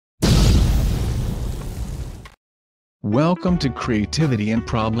Welcome to Creativity and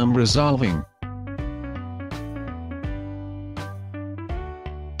Problem Resolving.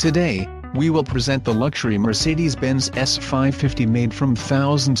 Today, we will present the luxury Mercedes-Benz S550 made from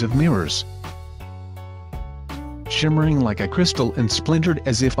thousands of mirrors. Shimmering like a crystal and splintered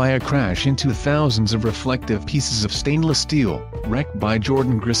as if by a crash into thousands of reflective pieces of stainless steel, wrecked by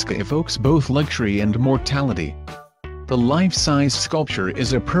Jordan Griska evokes both luxury and mortality. The life-size sculpture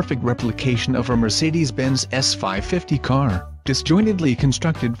is a perfect replication of a Mercedes-Benz S550 car, disjointedly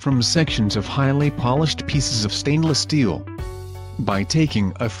constructed from sections of highly polished pieces of stainless steel. By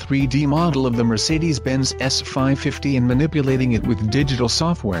taking a 3D model of the Mercedes-Benz S550 and manipulating it with digital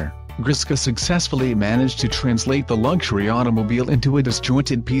software, Griska successfully managed to translate the luxury automobile into a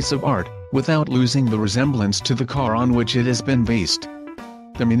disjointed piece of art, without losing the resemblance to the car on which it has been based.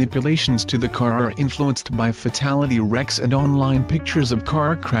 The manipulations to the car are influenced by fatality wrecks and online pictures of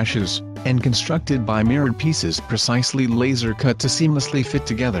car crashes, and constructed by mirrored pieces precisely laser-cut to seamlessly fit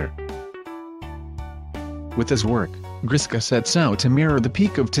together. With his work, Griska sets out to mirror the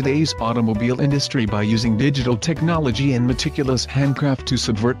peak of today's automobile industry by using digital technology and meticulous handcraft to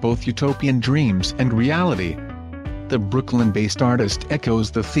subvert both utopian dreams and reality. The Brooklyn-based artist echoes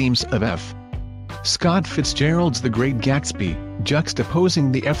the themes of F. Scott Fitzgerald's The Great Gatsby,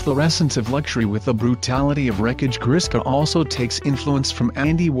 juxtaposing the efflorescence of luxury with the brutality of wreckage. Griska also takes influence from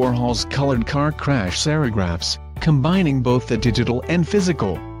Andy Warhol's colored car crash serigraphs, combining both the digital and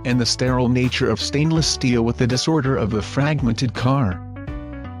physical, and the sterile nature of stainless steel with the disorder of the fragmented car.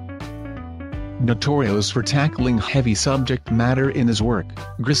 Notorious for tackling heavy subject matter in his work,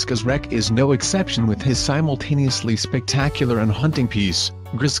 Griska's Wreck is no exception. With his simultaneously spectacular and haunting piece,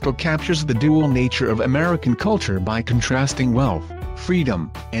 Griska captures the dual nature of American culture by contrasting wealth,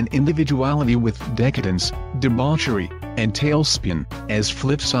 freedom, and individuality with decadence, debauchery, and tailspin, as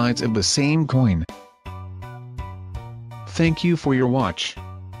flip sides of the same coin. Thank you for your watch.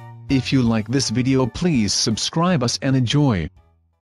 If you like this video, please subscribe us and enjoy.